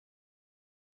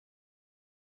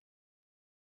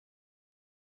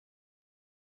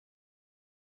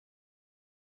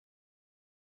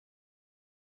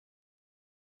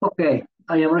Okay,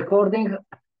 I am recording.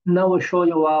 Now I'll show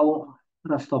you how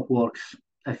RasTop works.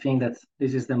 I think that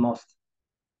this is the most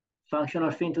functional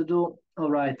thing to do.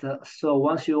 All right, so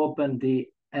once you open the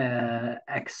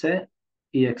exe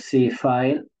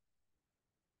file,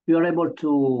 you are able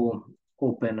to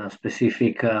open a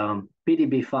specific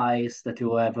PDB files that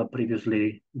you have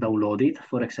previously downloaded.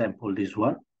 For example, this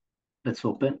one. Let's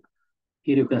open.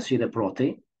 Here you can see the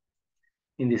protein.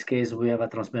 In this case, we have a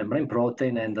transmembrane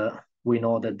protein, and we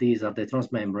know that these are the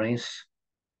transmembranes.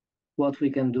 What we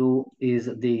can do is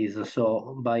this.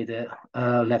 So by the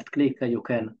left click, you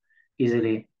can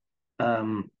easily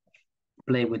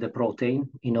play with the protein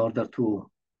in order to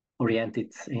orient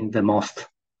it in the most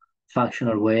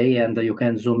functional way. And you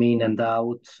can zoom in and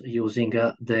out using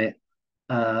the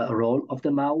roll of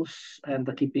the mouse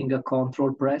and keeping a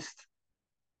control pressed.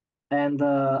 And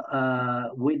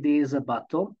with this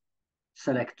button,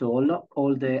 select all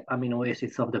the amino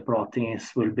acids of the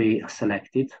proteins will be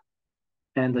selected.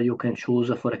 And you can choose,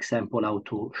 for example, how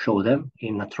to show them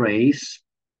in trays,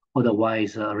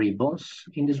 otherwise ribbons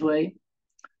in this way.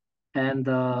 And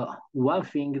one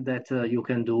thing that you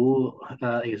can do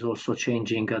is also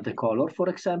changing the color, for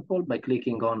example, by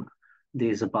clicking on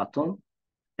this button.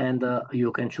 And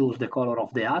you can choose the color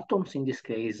of the atoms. In this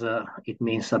case, it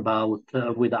means about,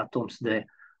 with atoms, the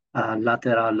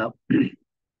lateral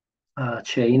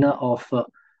chain of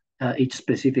each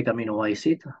specific amino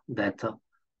acid that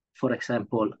for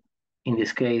example, in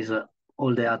this case,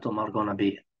 all the atoms are gonna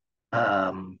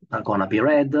be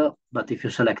red. But if you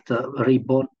select a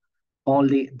ribbon,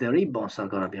 only the ribbons are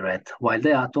gonna be red, while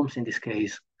the atoms in this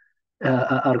case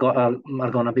are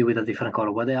gonna be with a different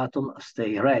color. While the atoms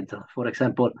stay red. For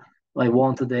example, I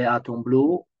want the atom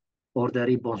blue or the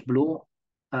ribbons blue.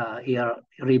 Here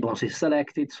ribbons is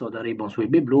selected, so the ribbons will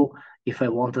be blue. If I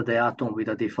want the atom with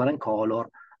a different color,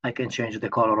 I can change the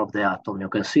color of the atom. You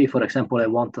can see, for example, I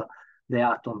want the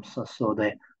atoms, so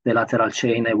the lateral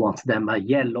chain, I want them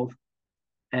yellow,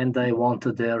 and I want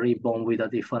the ribbon with a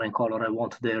different color. I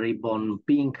want the ribbon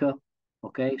pink.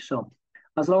 Okay, so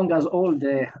as long as all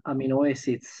the amino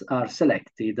acids are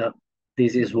selected,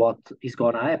 this is what is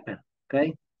gonna happen.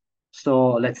 Okay,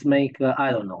 so let's make,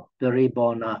 I don't know, the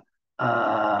ribbon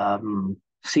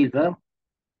silver.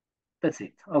 That's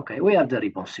it. Okay, we have the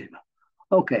ribbon silver.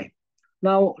 Okay,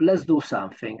 now let's do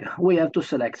something. We have to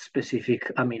select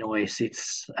specific amino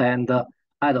acids. And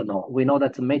I don't know, we know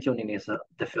that methionine is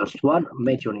the first one,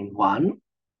 methionine 1.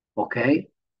 Okay,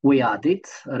 we add it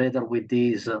either with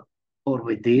this or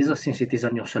with this. Since it is a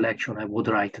new selection, I would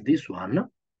write this one.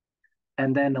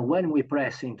 And then when we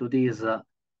press into this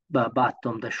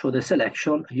button that show the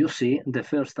selection, you see the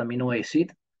first amino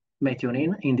acid,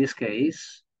 methionine, in this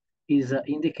case, is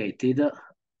indicated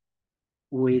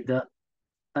with a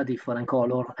different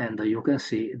color, and you can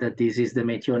see that this is the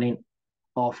methionine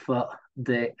of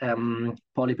the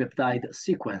polypeptide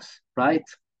sequence, right?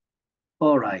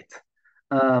 All right.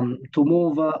 To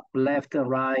move left and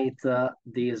right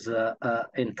this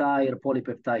entire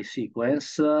polypeptide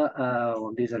sequence,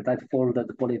 this entire folded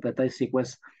polypeptide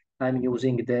sequence, I'm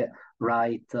using the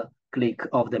right click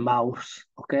of the mouse,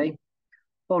 okay?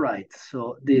 All right,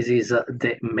 so this is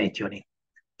the methionine.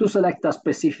 To select a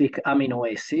specific amino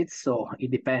acid, so it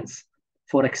depends,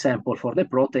 for example, for the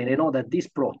protein, I know that this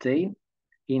protein,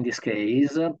 in this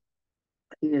case,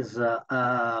 is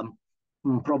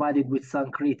provided with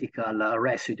some critical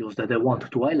residues that I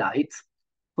want to highlight.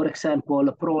 For example,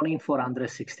 proline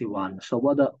 461. So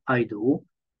what I do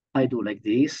like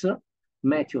this,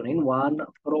 methionine 1,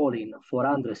 proline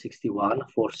 461,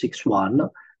 461,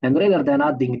 and rather than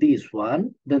adding this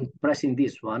one, then pressing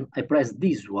this one, I press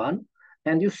this one,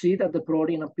 and you see that the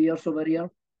proline appears over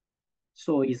here.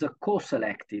 So it's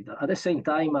co-selected. At the same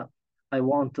time, I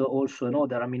want also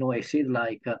another amino acid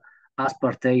like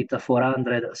aspartate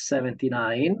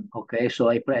 479. Okay, so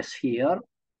I press here,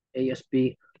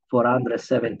 ASP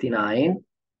 479.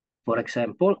 For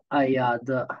example, I add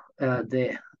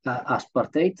the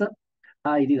aspartate.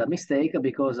 I did a mistake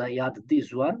because I add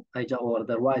this one. Or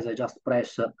otherwise, I just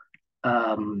press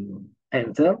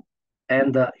enter,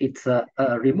 and it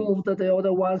removed the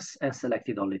other ones and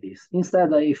selected only this.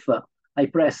 Instead, if I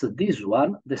press this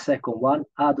one, the second one,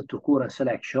 add to current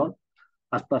selection,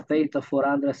 aspartate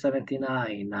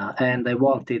 479, and I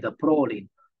wanted proline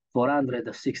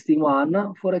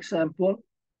 461, for example.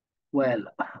 Well,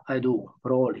 I do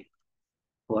proline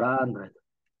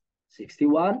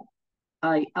 461.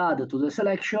 I add to the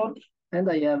selection, and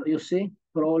I have, you see,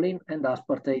 proline and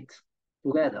aspartate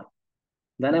together.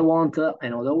 Then I want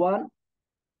another one.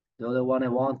 The other one I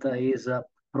want is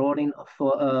proline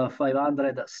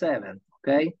 507,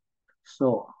 okay?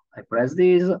 So I press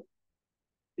this,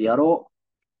 PRO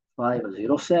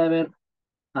 507.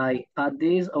 I add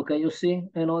this. Okay, you see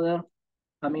another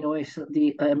amino acid,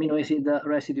 the amino acid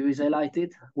residue is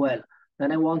highlighted. Well,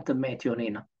 then I want the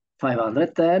methionine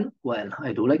 510. Well,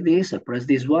 I do like this. I press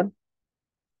this one.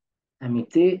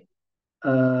 MET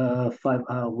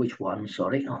which one?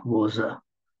 Sorry, was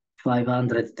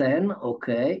 510.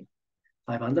 Okay,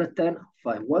 510,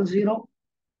 510.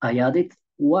 I add it.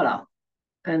 Voila.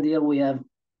 And here we have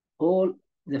all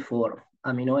the four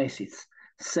amino acids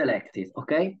selected.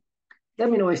 Okay, the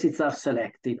amino acids are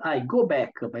selected. I go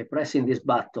back by pressing this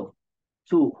button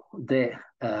to the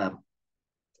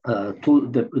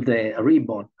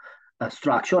ribbon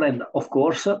structure, and of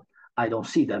course I don't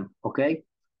see them. Okay,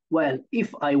 well,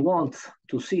 if I want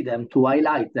to see them, to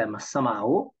highlight them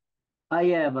somehow, I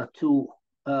have to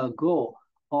go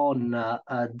on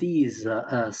this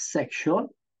section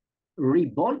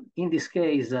ribbon. In this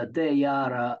case, they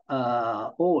are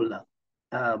all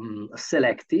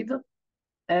selected,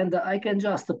 and I can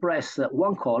just press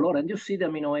one color, and you see the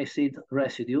amino acid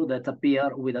residue that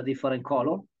appear with a different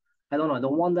color. I don't know, I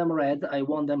don't want them red, I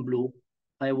want them blue,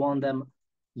 I want them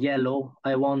yellow,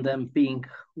 I want them pink,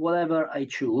 whatever I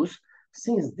choose.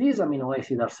 Since these amino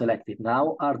acids are selected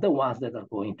now, are the ones that are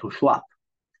going to show up.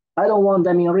 I don't want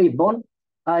them in ribbon,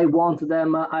 I want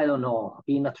them, I don't know,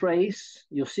 in a trace.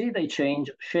 You see, they change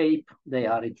shape, they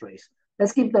are in trace.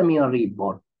 Let's keep them in a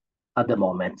ribbon at the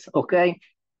moment, okay?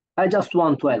 I just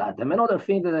want to highlight them. Another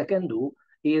thing that I can do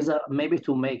is maybe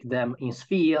to make them in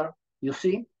sphere. You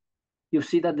see? You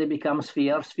see that they become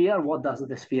sphere. Sphere, what does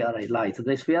the sphere highlight?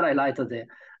 The sphere highlights the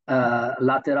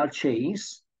lateral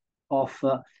chains of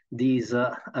these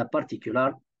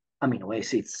particular amino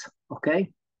acids, okay?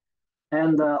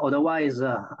 And otherwise,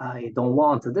 I don't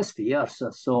want the spheres,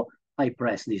 so I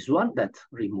press this one that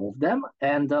remove them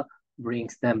and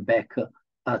brings them back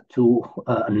to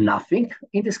nothing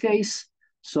in this case.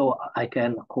 So I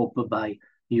can cope by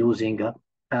using,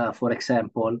 for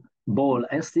example, ball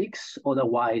and sticks,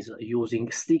 otherwise using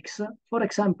sticks, for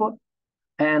example.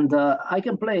 And I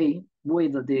can play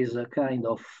with this kind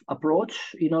of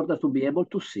approach in order to be able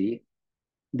to see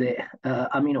the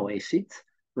amino acid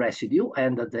residue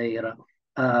and their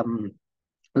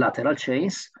lateral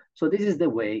chains. So this is the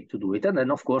way to do it. And then,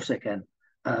 of course, I can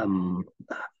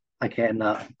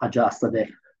adjust the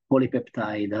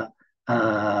polypeptide,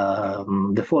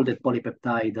 the folded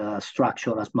polypeptide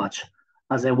structure as much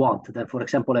as I want. Then, for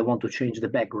example, I want to change the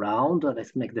background.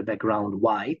 Let's make the background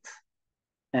white.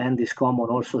 And it's common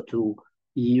also to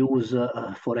use,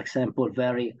 for example,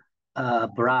 very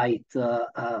bright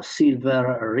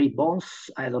silver ribbons.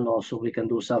 I don't know, so we can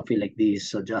do something like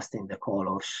this, adjusting the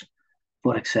colors,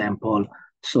 for example,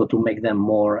 so to make them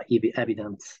more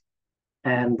evident.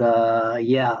 And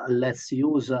yeah, let's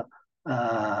use red,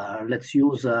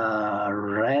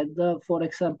 for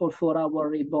example, for our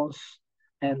ribbons,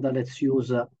 and let's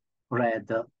use red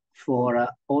for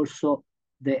also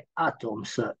the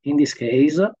atoms. In this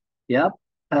case, yeah,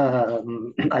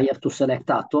 I have to select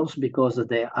atoms because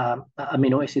the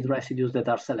amino acid residues that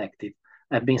are selected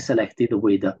have been selected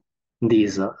with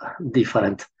these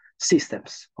different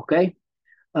systems. Okay,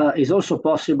 it's also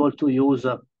possible to use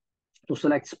to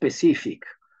select specific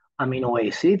amino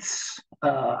acids.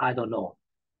 I don't know.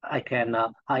 I can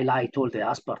highlight all the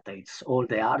aspartates, all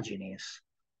the arginines.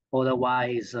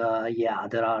 Otherwise, yeah,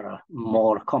 there are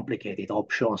more complicated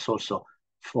options also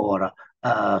for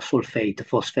sulfate,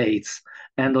 phosphates,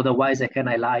 and otherwise I can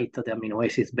highlight the amino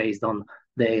acids based on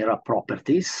their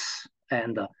properties.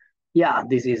 And yeah,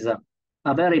 this is a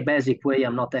very basic way.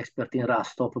 I'm not expert in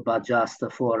RasTop, but just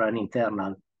for an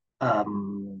internal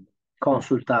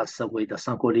consultants with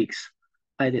some colleagues,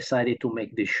 I decided to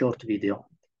make this short video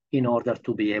in order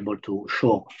to be able to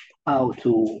show how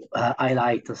to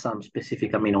highlight some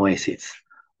specific amino acids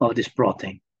of this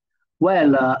protein.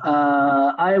 Well,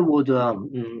 I would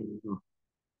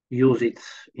use it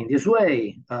in this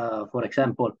way. For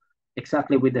example,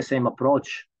 exactly with the same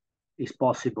approach, it's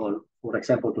possible, for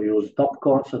example, to use top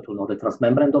cons to know the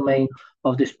transmembrane domain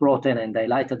of this protein and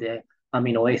highlight the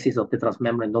amino acids of the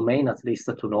transmembrane domain, at least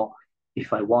to know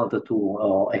if I wanted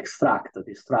to extract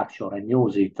the structure and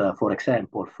use it, for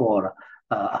example, for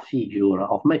a figure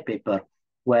of my paper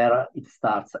where it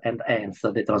starts and ends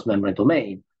the transmembrane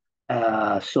domain.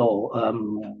 By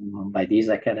this,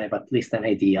 I can have at least an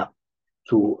idea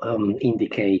to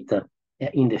indicate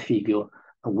in the figure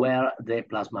where the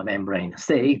plasma membrane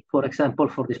stay, for example,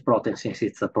 for this protein, since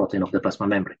it's a protein of the plasma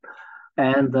membrane.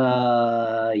 And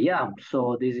yeah,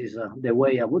 so this is the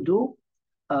way I would do.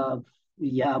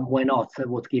 Yeah, why not? I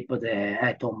would keep the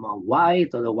atom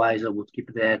white, otherwise I would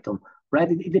keep the atom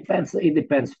red. It depends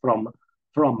from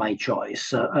from my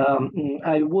choice.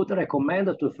 I would recommend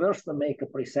to first make a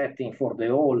presetting for the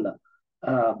whole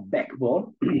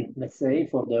backbone, let's say,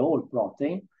 for the whole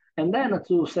protein, and then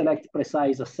to select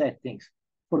precise settings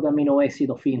for the amino acid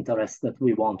of interest that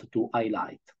we want to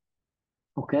highlight.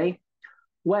 Okay?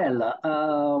 Well,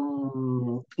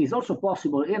 it's also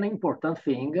possible, an important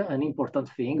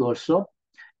thing also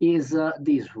is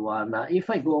this one. If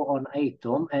I go on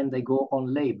atom and I go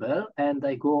on label and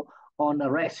I go on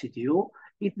a residue,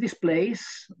 it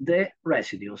displays the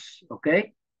residues,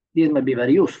 okay? This may be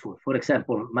very useful. For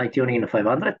example, methionine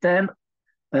 510,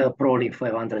 proline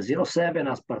 507,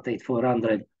 aspartate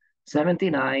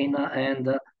 479,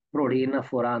 and proline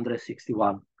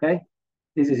 461, okay?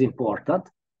 This is important.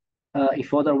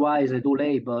 If otherwise I do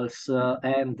labels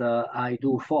and I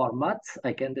do formats,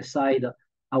 I can decide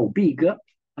how big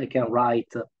I can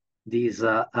write these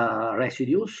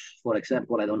residues. For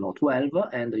example, I don't know, 12,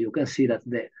 and you can see that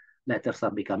the letters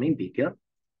are becoming bigger.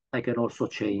 I can also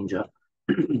change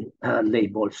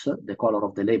labels, the color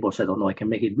of the labels, I don't know, I can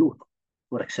make it blue,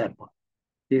 for example.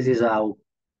 This is how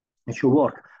it should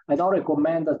work. I don't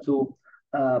recommend to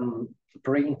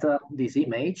print this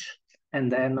image and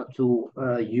then to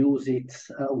use it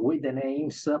with the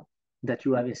names that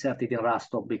you have inserted in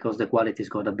RasTop because the quality is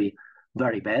going to be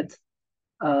very bad.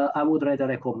 I would rather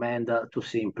recommend to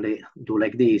simply do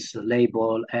like this,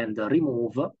 label and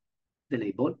remove the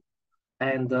label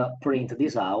and print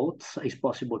this out. It's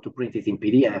possible to print it in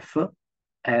PDF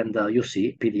and you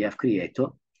see PDF Creator.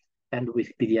 And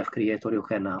with PDF Creator, you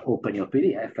can open your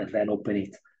PDF and then open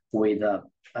it with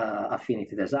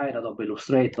Affinity Design, Adobe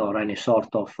Illustrator, or any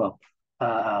sort of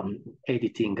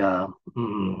editing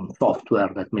software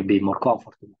that may be more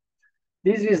comfortable.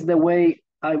 This is the way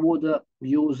I would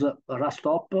use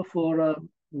RasTop for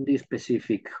these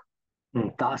specific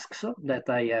tasks that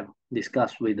I have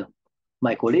discussed with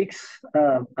my colleagues.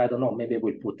 I don't know, maybe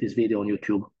we'll put this video on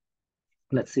YouTube.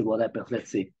 Let's see what happens.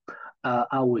 Let's see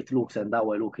how it looks and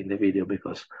how I look in the video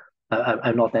because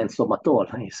I'm not handsome at all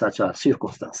in such a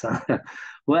circumstance.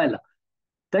 Well,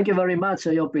 thank you very much.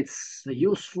 I hope it's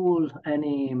useful.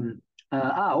 Any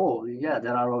oh yeah,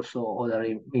 there are also other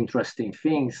interesting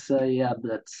things. Yeah,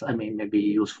 that's I mean maybe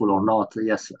useful or not.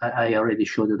 Yes, I already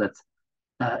showed you that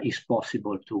it's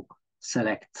possible to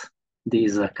select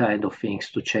these kind of things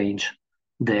to change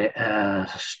the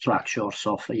structures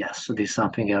of. Yes, this is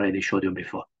something I already showed you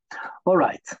before. All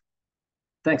right.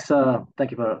 Thanks.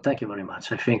 Thank you very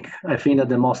much. I think that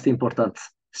the most important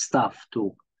stuff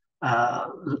to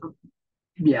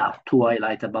to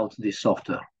highlight about this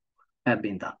software have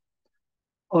been done.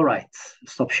 All right,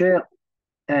 stop share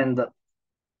and